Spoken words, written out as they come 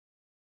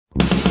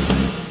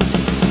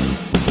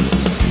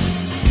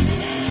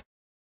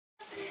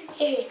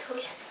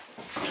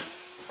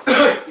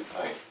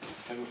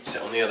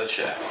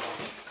chair.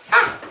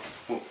 Ah.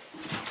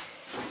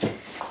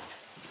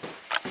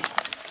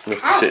 You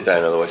have to sit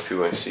down, otherwise people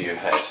won't see your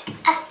head.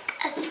 I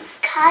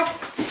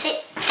can't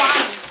sit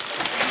down.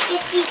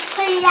 Just need to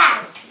put it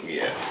out.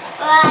 Yeah.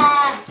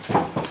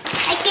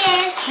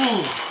 Thank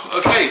you.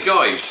 Okay,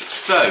 guys.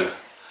 So,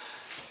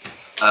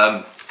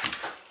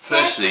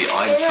 firstly,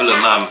 I'm full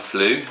of man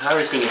flu.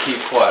 Harry's going to keep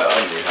quiet,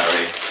 aren't you,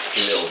 Harry? A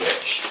little bit.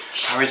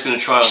 Harry's going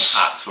to try on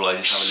hats while I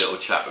just have a little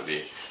chat with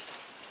you.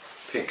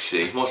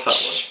 Pixie. What's that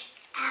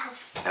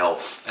one?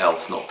 Elf.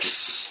 Elf, not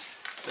Pixie.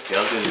 Okay,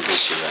 I'm doing the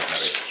talking there,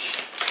 Harry.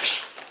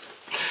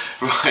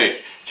 Right,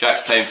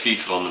 Jack's playing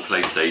FIFA on the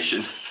PlayStation.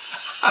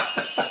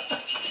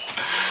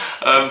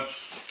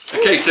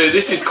 Okay, so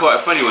this is quite a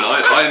funny one.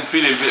 I'm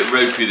feeling a bit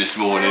ropey this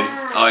morning.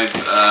 I've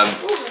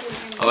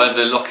had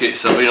the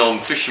lockets. I've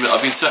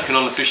been sucking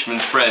on the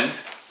fisherman's friend,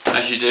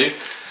 as you do.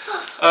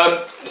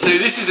 So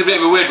this is a bit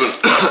of a weird one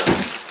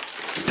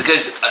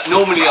because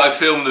normally I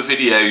film the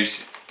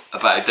videos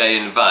about a day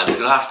in advance.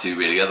 Because I have to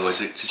really, otherwise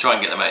to try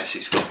and get them out at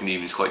 6 o'clock in the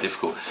evening is quite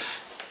difficult.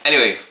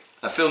 Anyway,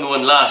 I filmed the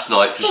one last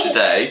night for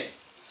today.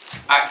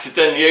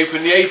 Accidentally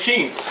opened the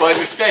 18th by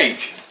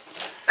mistake.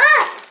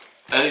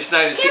 And it's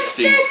now the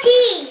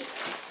 16th.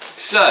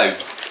 So,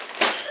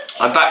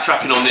 I'm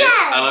backtracking on this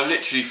and I'm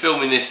literally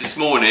filming this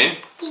morning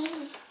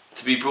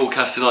to be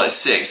broadcast tonight at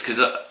 6 because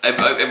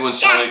everyone's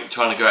trying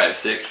to go out at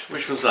 6.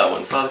 Which one's that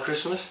one? Father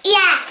Christmas?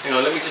 Yeah. Hang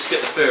on, let me just get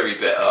the furry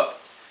bit up.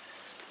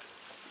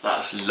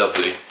 That's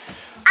lovely.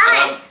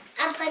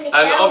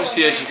 And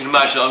obviously, as you can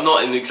imagine, I'm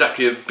not in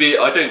exactly a beer.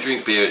 I don't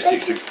drink beer at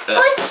 6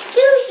 o'clock.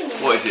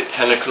 What is it?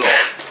 10 o'clock.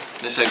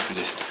 Let's open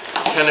this.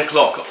 10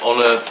 o'clock on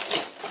a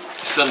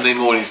Sunday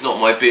morning is not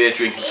my beer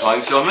drinking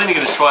time, so I'm only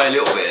going to try a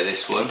little bit of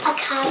this one. I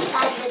can't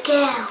find the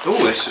girl.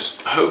 Oh, this is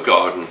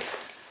Hoegaarden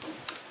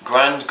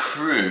Grand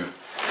Cru.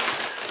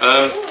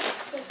 And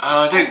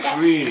I don't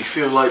really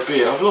feel like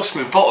beer. I've lost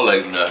my bottle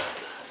opener.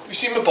 Have you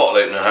seen my bottle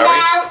opener, Harry?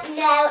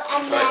 No.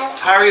 Right.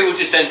 Harry will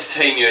just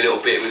entertain you a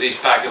little bit with his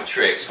bag of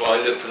tricks while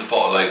I look for the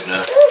bottle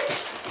opener.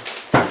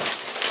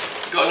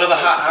 Got another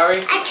hat,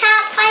 Harry? I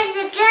can't find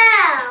the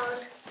girl.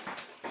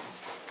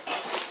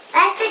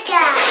 That's the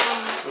girl.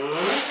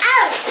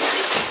 Oh!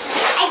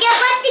 I don't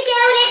want the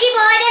girl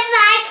anymore, never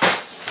mind.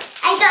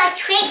 I got a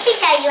trick to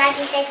show you as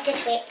you said the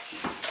trick.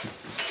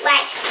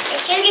 Right,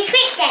 let's show the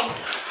trick then.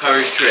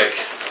 Harry's trick.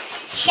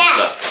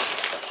 Show.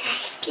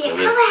 Look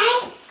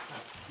away.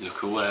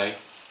 Look away.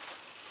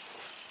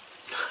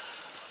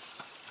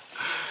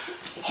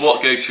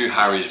 What goes through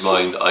Harry's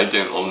mind, I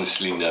don't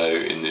honestly know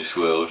in this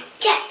world.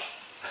 Check.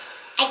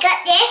 I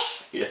got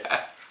this.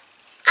 Yeah.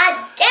 And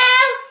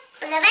down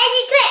with the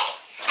amazing trick.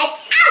 An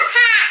elf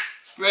hat.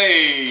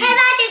 Great. Come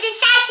out of the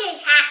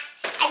Santa's hat.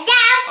 And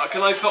now.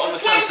 Can I put on the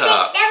trick Santa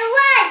hat? number 1.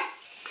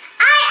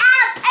 I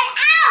am an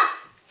elf.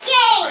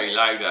 Yay. Very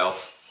loud elf.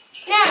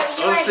 No,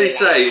 you Honestly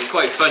say, it's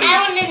quite funny. I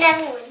want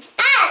another one.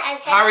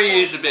 Harry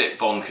is a bit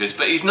bonkers,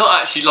 but he's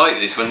not actually like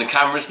this when the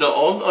camera's not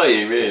on, are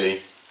you,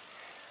 really?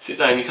 Sit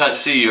down, you can't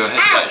see your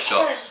head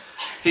shot.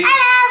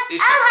 Hello.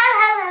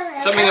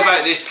 Something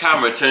about this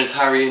camera turns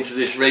Harry into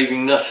this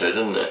raving nutter,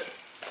 doesn't it?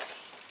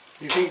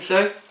 You think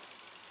so?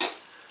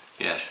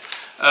 Yes.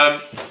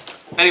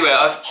 Anyway,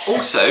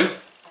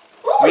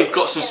 we've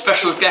got some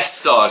special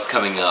guest stars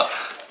coming up.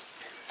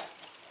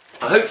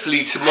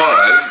 Hopefully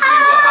tomorrow we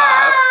will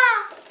have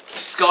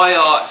Sky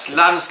Arts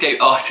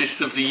Landscape Artist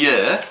of the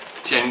Year.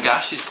 Jen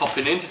Gash is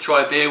popping in to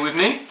try a beer with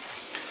me.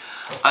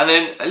 And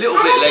then a little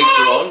bit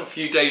later on, a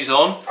few days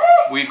on,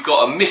 we've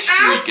got a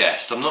mystery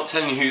guest. I'm not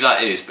telling you who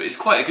that is, but it's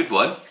quite a good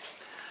one.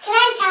 Can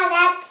I tell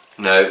them?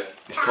 No,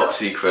 it's top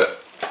secret.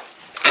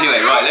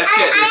 Anyway, right, let's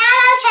get this.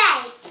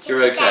 I'm okay.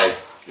 You're okay.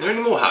 Are there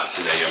any more hats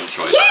today you haven't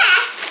tried?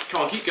 Yeah.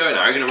 Come on, keep going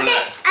now. You're going to run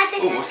out.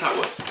 Oh, what's that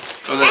one?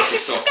 Oh, no, that's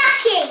it's a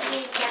stocking,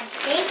 you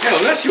jumpy. Hang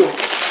on,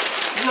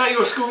 isn't that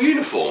your school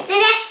uniform? No,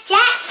 that's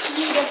Jack's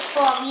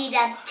uniform, you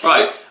numpty.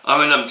 Right,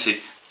 I'm a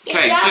numpty.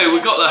 Okay, so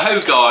we've got the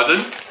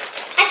Hoegaarden.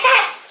 I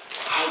can't.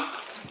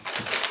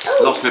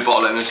 Lost my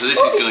bottle opener, so this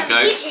is going to go.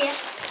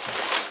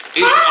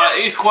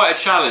 It is quite a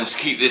challenge to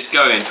keep this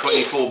going,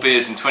 24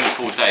 beers in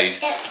 24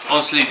 days.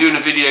 Honestly, doing a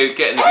video,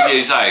 getting the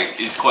videos out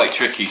is quite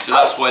tricky, so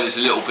that's why there's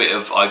a little bit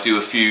of, I do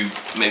a few,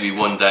 maybe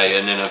one day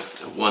and then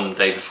one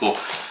day before.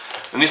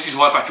 And this is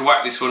why I've had to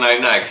whack this one out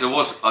now, because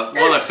one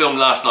I filmed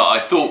last night I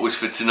thought was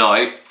for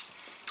tonight,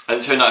 and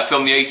it turned out I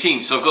filmed the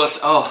 18th, so I've got,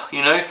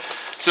 you know.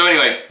 So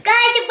anyway.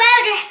 Guys, I'm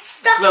wearing a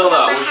stocking smell that,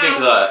 on my what do you think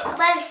head. of that? I'm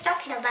wearing a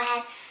stocking on my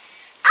head.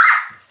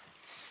 Ah!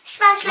 It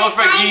smells like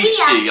very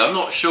yeasty, I'm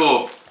not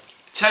sure.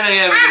 10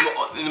 AM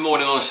in the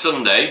morning on a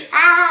Sunday.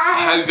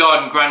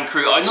 Hoegaarden Grand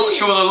Cru. I'm not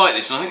sure I like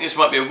this one. I think this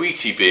might be a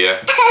wheaty beer.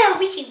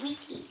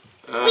 Wheaty.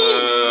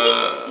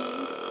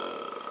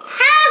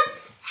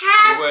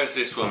 How? Where's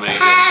this one made in?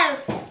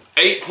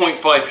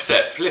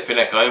 8.5%. Flipping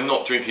heck, I am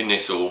not drinking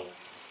this all.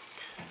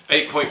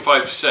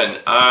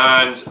 8.5%,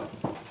 and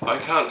I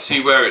can't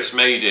see where it's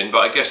made in, but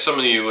I guess some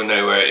of you will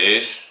know where it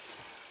is.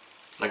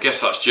 I guess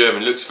that's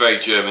German. Looks very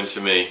German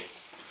to me.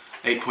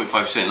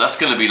 8.5%. That's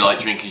going to be like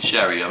drinking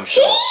sherry, I'm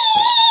sure.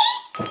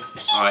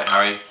 Alright,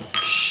 Harry.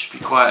 Shh, be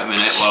quiet a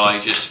minute while I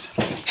just...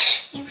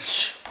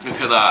 Look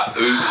at that.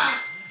 Oops.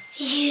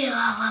 You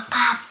are a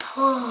bad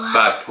boy.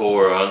 Bad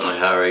paw, aren't I,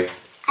 Harry?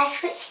 I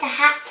switched the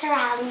hats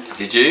around.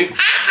 Did you?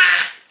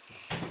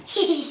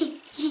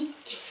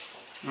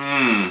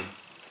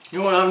 You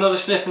want to have another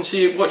sniff and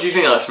see what do you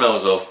think that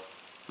smells of?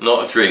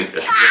 Not a drink.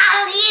 A sniff.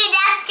 Oh, you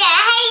don't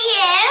hate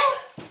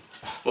you.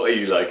 What are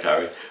you like,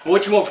 Harry?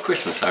 What do you want for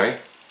Christmas, Harry?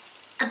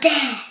 A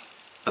bear.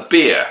 A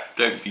beer?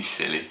 Don't be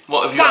silly.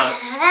 What have you had?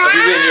 Have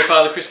you written your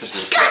Father Christmas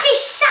list?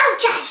 Scottish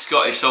soldiers.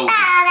 Scottish soldiers.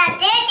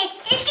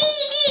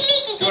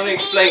 Do you want to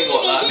explain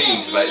what that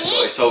means about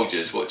Scottish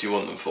soldiers? What do you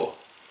want them for?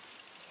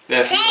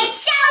 Playing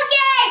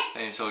soldiers.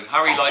 Playing soldiers.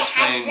 Harry likes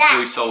playing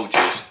toy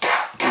soldiers.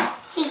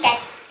 He's dead.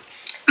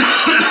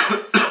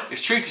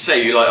 It's true to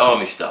say you like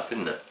army stuff,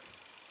 isn't it?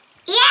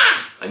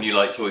 Yeah. And you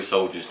like toy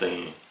soldiers, don't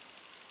you?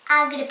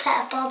 I'm going to put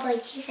a bomb on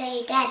you so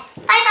you're dead.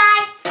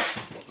 Bye-bye.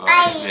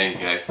 Right, there you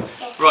go.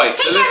 Right,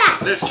 so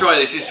let's try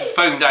this. It's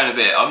foamed down a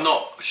bit. I'm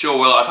not sure,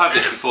 well, I've had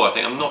this before, I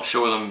think. I'm not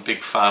sure whether I'm a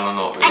big fan or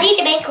not, really. I need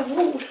to make a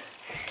wall.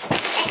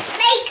 Let's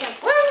make a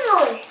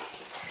wall.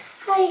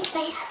 How do you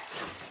make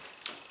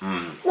I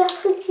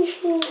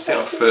think I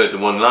preferred the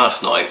one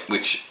last night,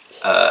 which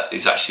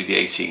is actually the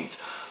 18th.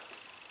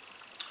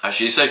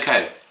 Actually, it's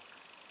okay.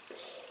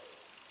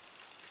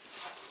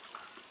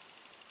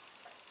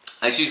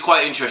 Actually, it's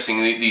quite interesting,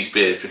 these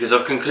beers, because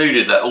I've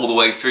concluded that all the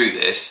way through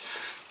this,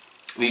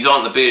 these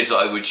aren't the beers that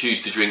I would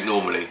choose to drink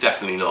normally.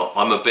 Definitely not.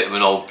 I'm a bit of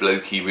an old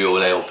blokey, real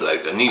ale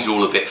bloke, and these are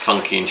all a bit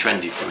funky and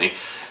trendy for me.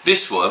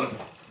 This one,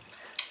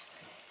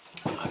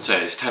 I'd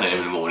say it's 10 AM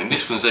in the morning.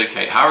 This one's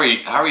okay.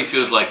 Harry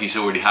feels like he's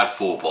already had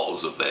 4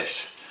 bottles of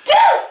this.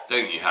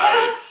 Don't you,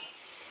 Harry?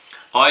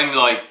 I'm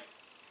like,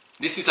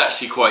 this is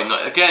actually quite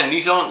nice. Again,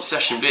 these aren't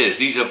session beers.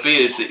 These are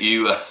beers that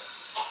you...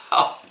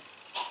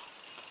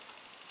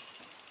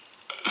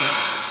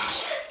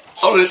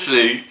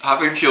 Honestly,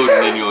 having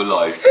children in your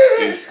life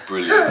is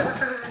brilliant.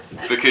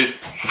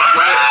 Because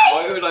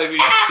why would I be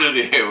stood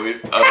here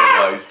with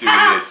otherwise doing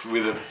this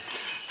with a...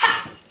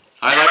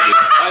 I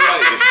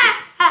like this.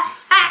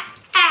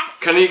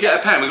 Can you get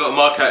a pen? We've got a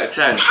mark out of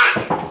 10.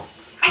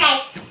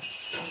 Okay.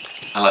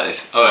 I like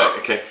this. Alright,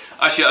 okay.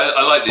 Actually,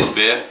 I like this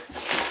beer.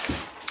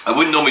 I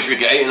wouldn't normally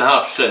drink it.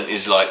 8.5%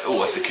 is like, oh,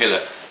 that's a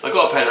killer. I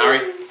got a pen, Harry.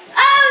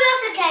 Oh,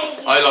 that's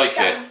okay. I like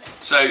it.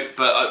 So,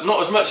 but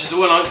not as much as the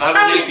one I had.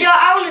 I want to do it.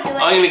 I want to do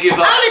it. I'm going to give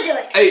that. I want to do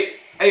it.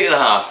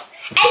 8.5.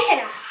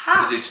 8.5.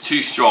 Because it's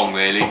too strong,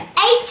 really.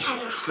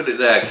 8.5. Put it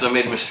there because I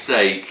made a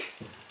mistake.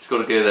 It's got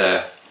to go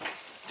there.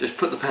 Just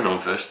put the pen on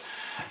first.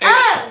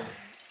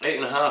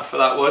 8.5 for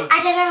that one. I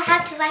don't know how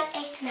to write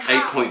 8.5.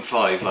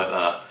 8.5 like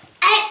that.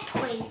 8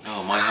 point.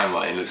 Oh, my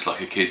handwriting looks like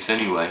a kid's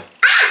anyway.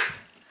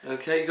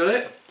 Okay, got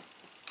it?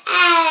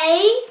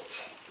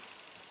 8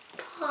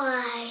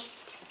 point.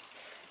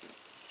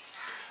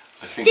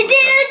 I think we're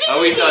done.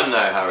 Are we done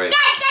now, Harry?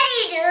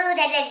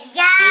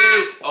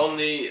 Cheers on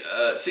the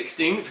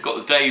 16th. Got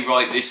the day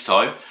right this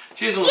time.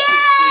 Cheers on the 16th.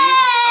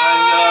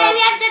 And,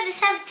 we haven't done the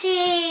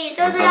 17th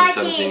or the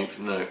 19th.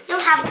 No. No,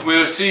 haven't.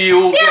 We'll see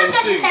you all again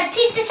soon. We haven't done the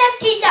 17th. The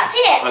 17th's up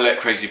here. I'll let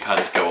Crazy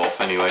Pants go off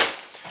anyway.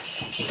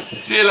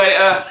 See you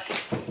later.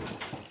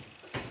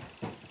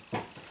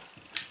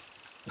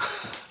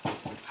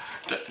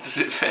 Does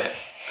it fit?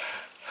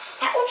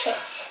 That one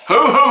fits. Ho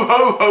ho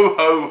ho ho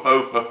ho ho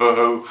ho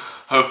ho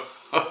ho.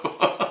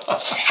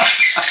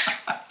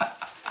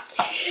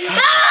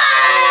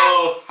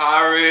 Oh,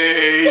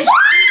 Harry!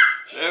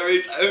 There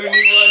is only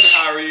one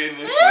Harry in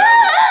this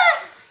world.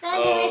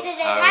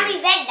 Harry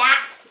read that.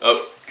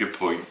 Oh, good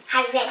point.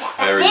 Harry read that.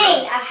 That's Very me. good.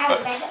 I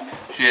haven't read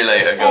it. See you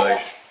later,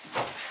 guys.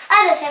 I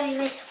don't have you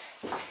read it.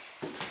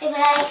 Bye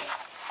bye.